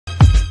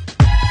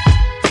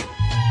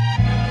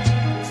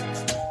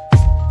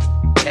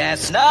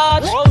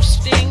chestnut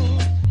roasting,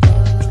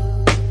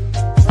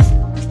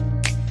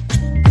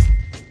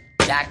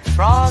 Jack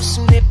Frost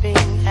nipping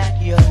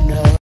at your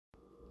nose.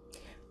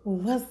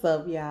 What's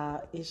up,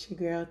 y'all? It's your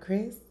girl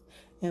Chris,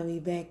 and we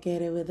back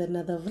at it with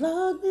another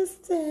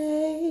Vlogmas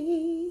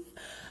day.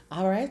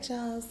 All right,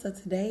 y'all. So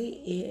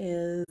today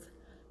is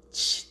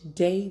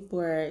day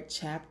for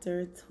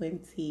chapter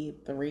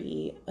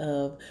 23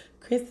 of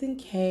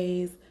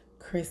Criss&kay's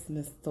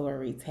Christmas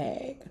story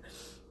tag.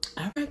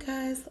 All right,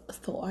 guys.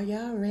 So are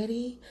y'all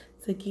ready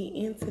to get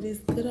into this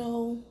good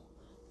old?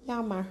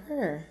 Y'all, my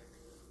hair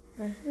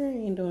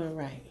ain't doing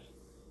right.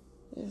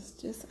 It's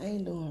just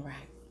ain't doing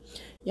right.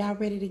 Y'all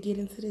ready to get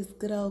into this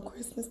good old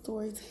Christmas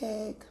story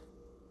tag?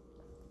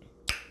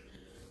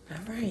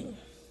 All right.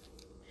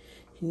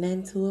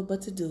 Nothing to it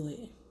but to do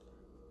it.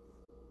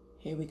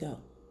 Here we go.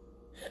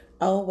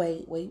 Oh,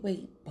 wait.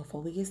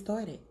 Before we get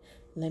started,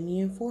 let me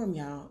inform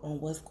y'all on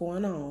what's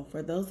going on.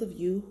 For those of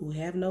you who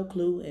have no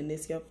clue and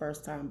this your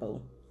first time,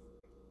 boo.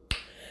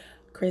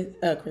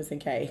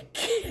 Criss&kay.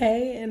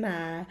 Kay and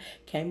I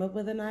came up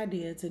with an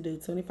idea to do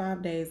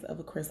 25 days of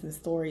a Christmas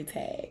story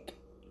tag.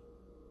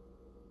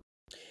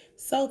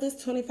 So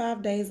this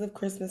 25 days of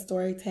Christmas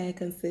story tag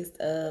consists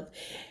of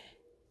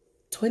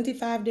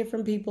 25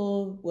 different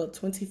people,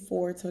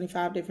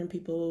 25 different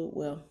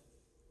people,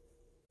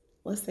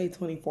 let's say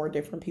 24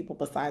 different people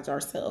besides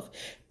ourselves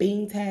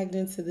being tagged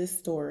into this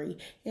story.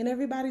 And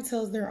everybody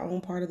tells their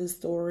own part of the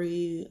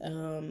story,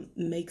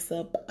 makes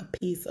up a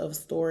piece of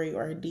story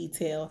or a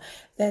detail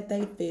that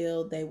they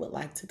feel they would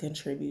like to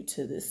contribute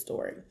to this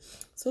story.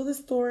 So the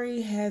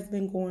story has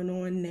been going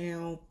on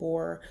now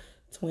for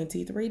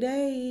 23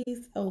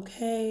 days.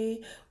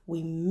 Okay,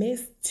 we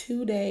missed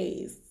 2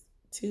 days.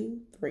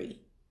 2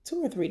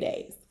 or 3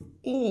 days.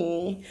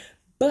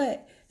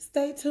 But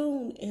stay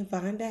tuned and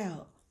find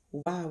out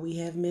why we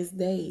have missed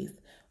days.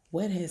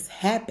 What has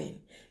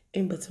happened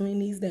in between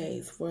these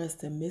days for us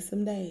to miss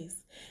some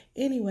days.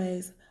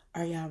 Anyways,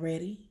 are y'all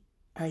ready?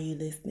 Are you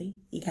listening?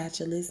 You got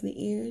your listening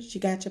ears?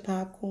 You got your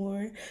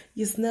popcorn?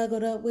 You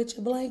snuggled up with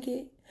your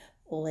blanket?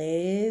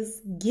 Let's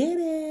get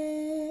it.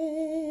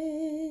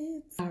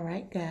 All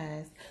right,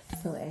 guys.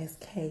 So as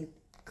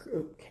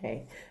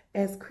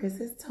Chris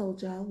has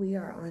told y'all, we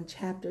are on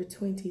chapter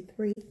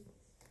 23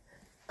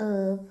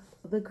 of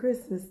the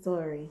Christmas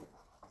story.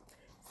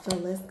 So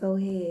let's go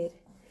ahead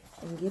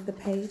and get the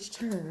page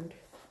turned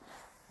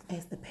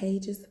as the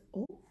pages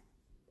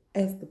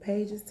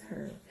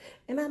turn.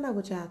 And I know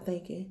what y'all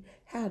thinking.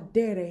 How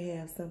dare they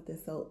have something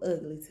so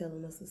ugly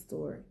telling us a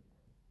story?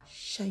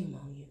 Shame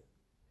on you.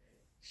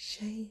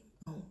 Shame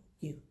on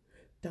you.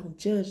 Don't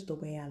judge the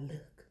way I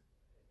look.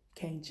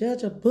 Can't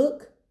judge a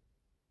book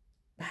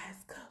by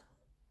its cover.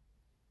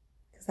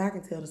 Because I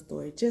can tell the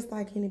story just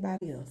like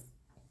anybody else.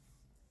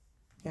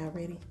 Y'all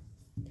ready?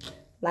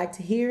 Like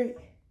to hear it?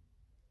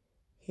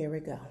 Here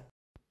we go.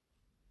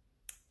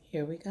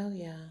 Here we go,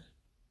 y'all.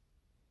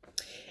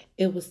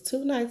 It was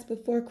 2 nights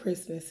before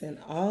Christmas, and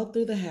all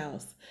through the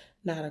house,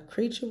 not a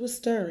creature was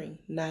stirring,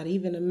 not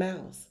even a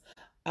mouse.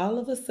 All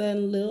of a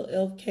sudden, Lil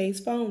Elf K's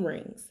phone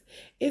rings.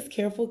 It's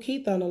Kareful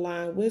Keith on the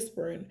line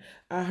whispering,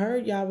 "I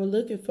heard y'all were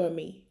looking for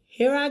me.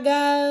 Here I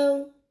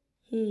go."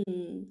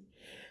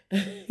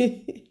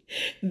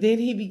 Then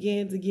he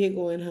began to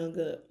giggle and hung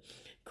up.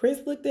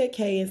 Chris looked at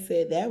Kay and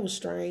said that was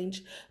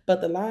strange,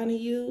 but the line he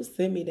used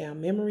sent me down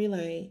memory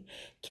lane.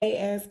 Kay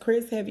asked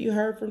Chris, "Have you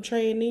heard from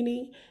Tray and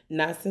NeeNee?"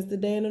 "Not since the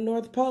day in the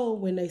North Pole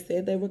when they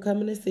said they were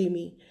coming to see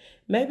me."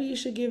 "Maybe you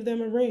should give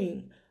them a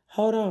ring."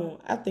 "Hold on,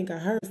 I think I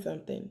heard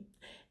something."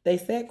 They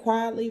sat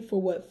quietly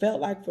for what felt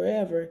like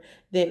forever.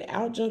 Then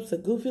out jumps a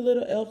goofy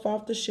little elf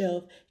off the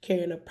shelf,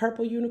 carrying a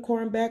purple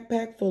unicorn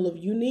backpack full of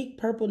unique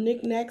purple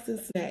knickknacks and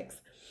snacks.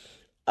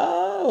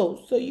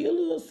 "Oh, so you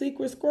little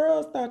secret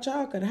squirrels thought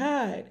y'all could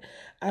hide.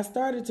 I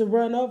started to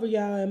run over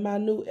y'all in my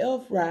new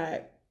elf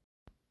ride."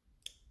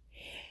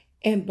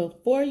 And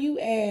before you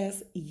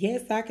ask,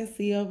 yes, I can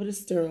see over the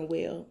steering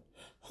wheel.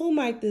 Who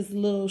might this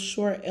little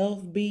short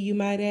elf be, you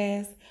might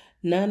ask?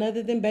 None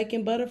other than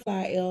Bacon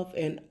Butterfly Elf,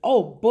 and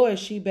oh boy,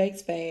 she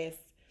bakes fast.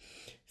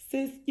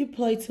 "Sis, you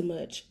play too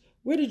much.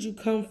 Where did you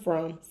come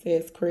from?"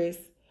 says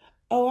Chris.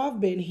 "Oh,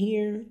 I've been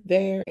here,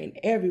 there, and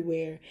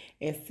everywhere,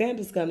 and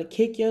Santa's gonna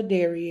kick your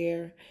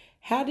derriere."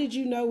 "How did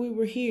you know we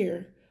were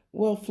here?"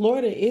 "Well,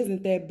 Florida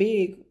isn't that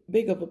big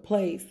of a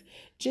place."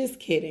 "Just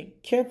kidding.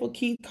 Kareful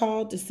Keith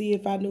called to see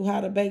if I knew how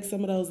to bake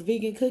some of those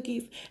vegan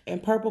cookies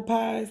and purple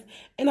pies,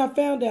 and I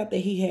found out that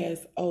he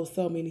has, oh,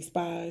 so many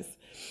spies.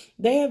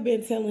 They have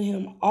been telling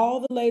him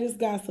all the latest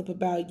gossip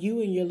about you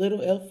and your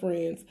little elf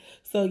friends.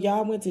 So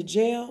y'all went to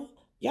jail?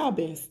 Y'all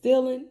been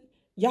stealing?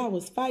 Y'all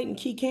was fighting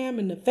Keycam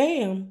and the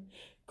fam?"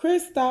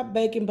 Chris stopped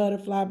Bacon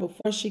Butterfly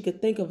before she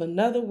could think of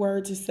another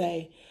word to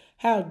say.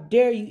 "How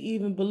dare you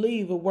even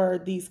believe a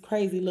word these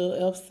crazy little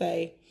elves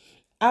say?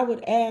 I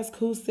would ask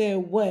who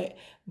said what,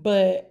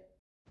 but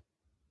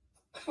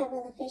I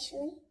will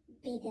officially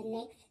be the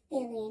next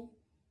villain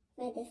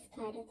for this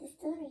part of the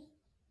story.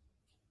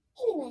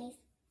 Anyways,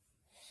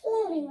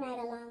 floating right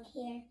along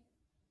here.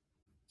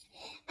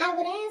 I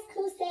would ask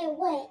who said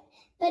what,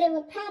 but it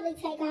would probably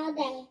take all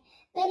day.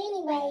 But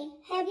anyway,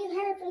 have you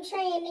heard from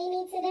Tray and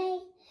NeeNee today?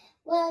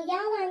 Well,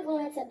 y'all aren't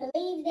going to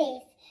believe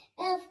this.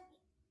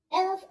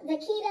 Elf, the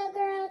keto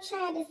girl,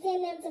 tried to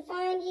send them to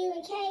find you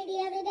and Kay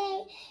the other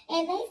day,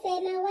 and they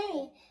said no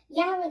way.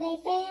 Y'all were they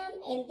fam,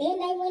 and then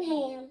they went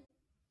ham.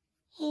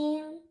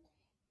 Ham,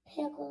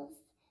 pickles,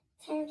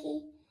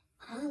 turkey,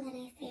 all of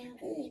that sound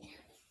good.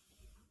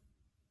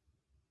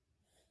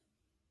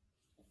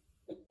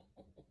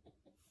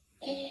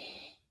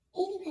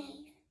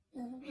 Anyways,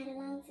 moving right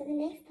along to the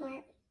next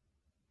part.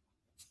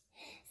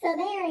 So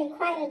they are in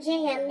quite a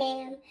jam,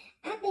 ma'am.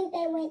 I think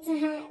they went into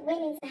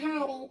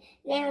hiding.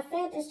 Now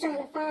Santa's trying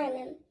to find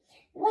them.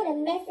 What a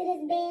mess it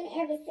has been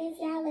ever since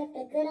y'all left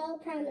the good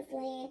old promised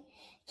land.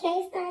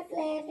 Kay starts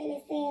laughing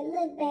and said,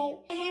 look, babe,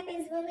 what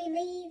happens when we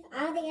leave?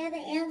 All the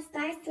other elves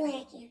start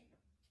slacking.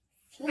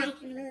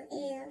 Slacking, little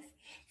elves.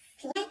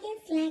 Slacking,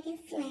 slacking,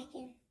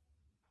 slacking.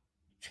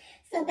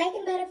 So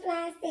Bacon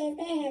Butterfly says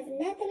that has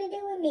nothing to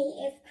do with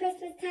me. It's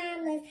Christmas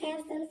time. Let's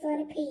have some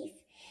sort of peace.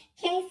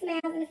 Kay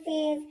smiles and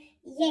says,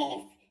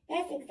 yes,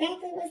 that's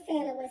exactly what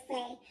Santa would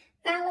say,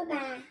 followed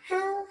by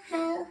ho,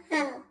 ho,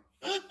 ho.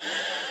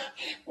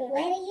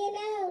 What do you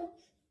know?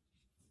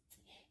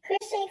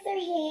 Criss shakes her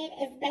head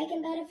as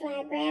Bacon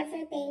Butterfly grabs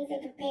her things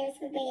and prepares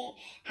for bed.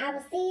 I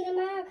will see you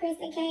tomorrow,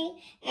 Criss&kay,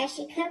 as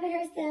she covered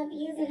herself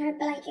using her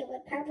blanket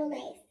with purple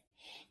lace.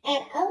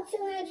 At 0200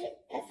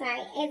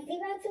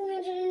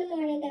 in the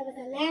morning, there was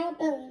a loud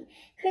boom.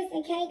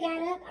 Criss&kay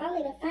got up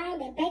only to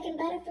find that Bacon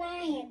Butterfly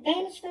had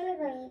vanished from the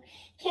room.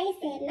 Kay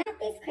said, not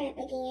this crap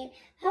again.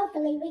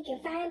 Hopefully we can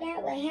find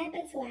out what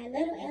happened to our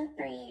little elf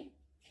friend.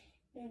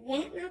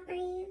 That, my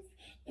friends,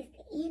 is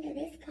the end of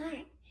this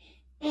part.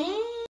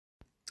 And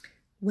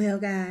Well,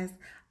 guys,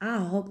 I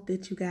hope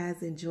that you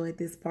guys enjoyed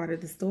this part of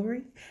the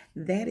story.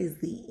 That is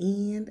the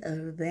end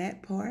of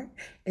that part.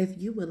 If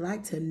you would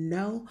like to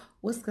know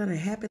what's going to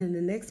happen in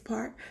the next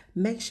part,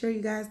 make sure you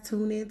guys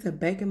tune in to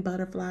Bacon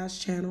Butterfly's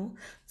channel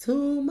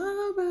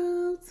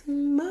tomorrow,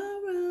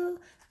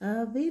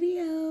 a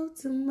video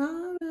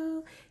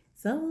tomorrow.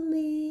 It's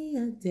only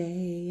a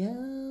day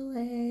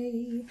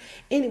away.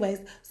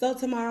 Anyways, so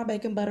tomorrow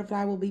Bacon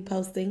Butterfly will be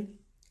posting.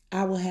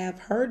 I will have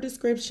her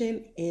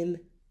description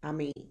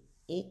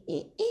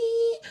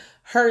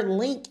her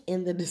link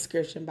in the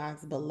description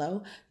box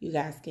below. You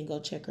guys can go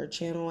check her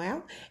channel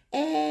out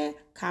and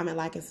comment,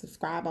 like, and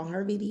subscribe on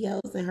her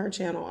videos and her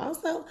channel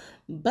also.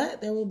 But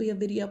there will be a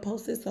video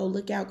posted, so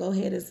look out. Go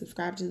ahead and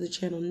subscribe to the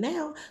channel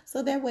now,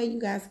 so that way you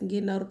guys can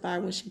get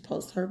notified when she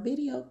posts her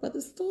video for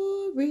the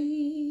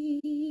story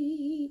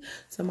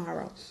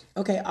tomorrow.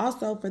 Okay,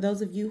 also for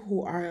those of you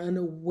who are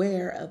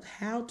unaware of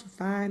how to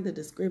find the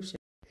description,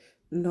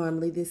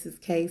 normally this is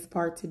Kay's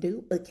part to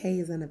do, but Kay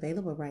is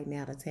unavailable right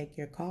now to take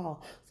your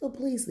call. So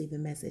please leave a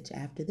message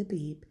after the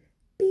beep.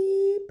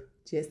 Beep.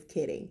 Just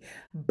kidding.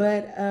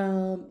 But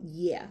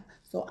yeah.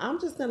 So I'm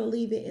just going to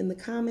leave it in the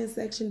comment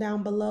section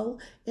down below.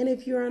 And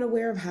if you're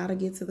unaware of how to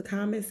get to the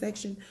comment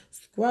section,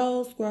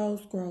 scroll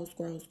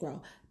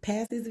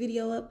past this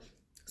video up.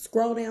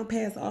 Scroll down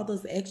past all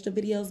those extra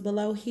videos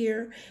below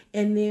here.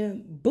 And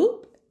then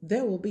boop,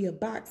 there will be a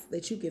box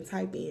that you can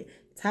type in.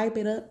 Type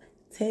it up.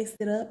 Text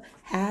it up,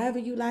 however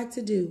you like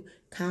to do.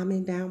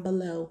 Comment down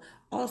below.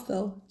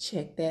 Also,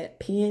 check that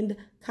pinned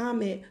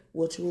comment,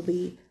 which will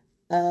be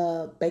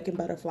Bacon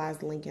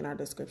Butterfly's link in our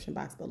description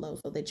box below,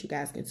 so that you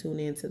guys can tune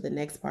in to the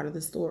next part of the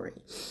story.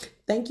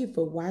 Thank you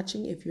for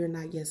watching. If you're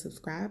not yet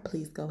subscribed,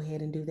 please go ahead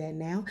and do that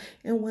now.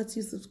 And once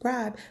you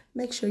subscribe,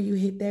 make sure you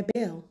hit that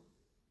bell.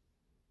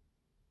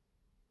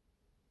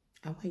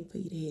 I'll wait for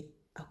you to hit it.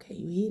 Okay,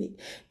 you hit it.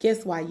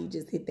 Guess why you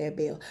just hit that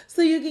bell?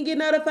 So you can get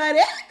notified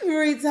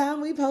every time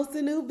we post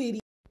a new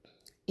video.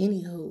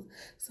 Anywho,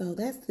 so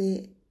that's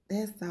it.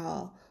 That's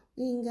all.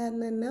 We ain't got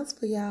nothing else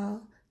for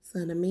y'all. So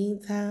in the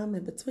meantime,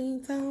 in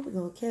between time, we're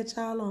going to catch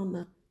y'all on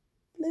the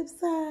flip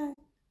side.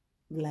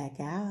 Black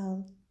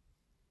out.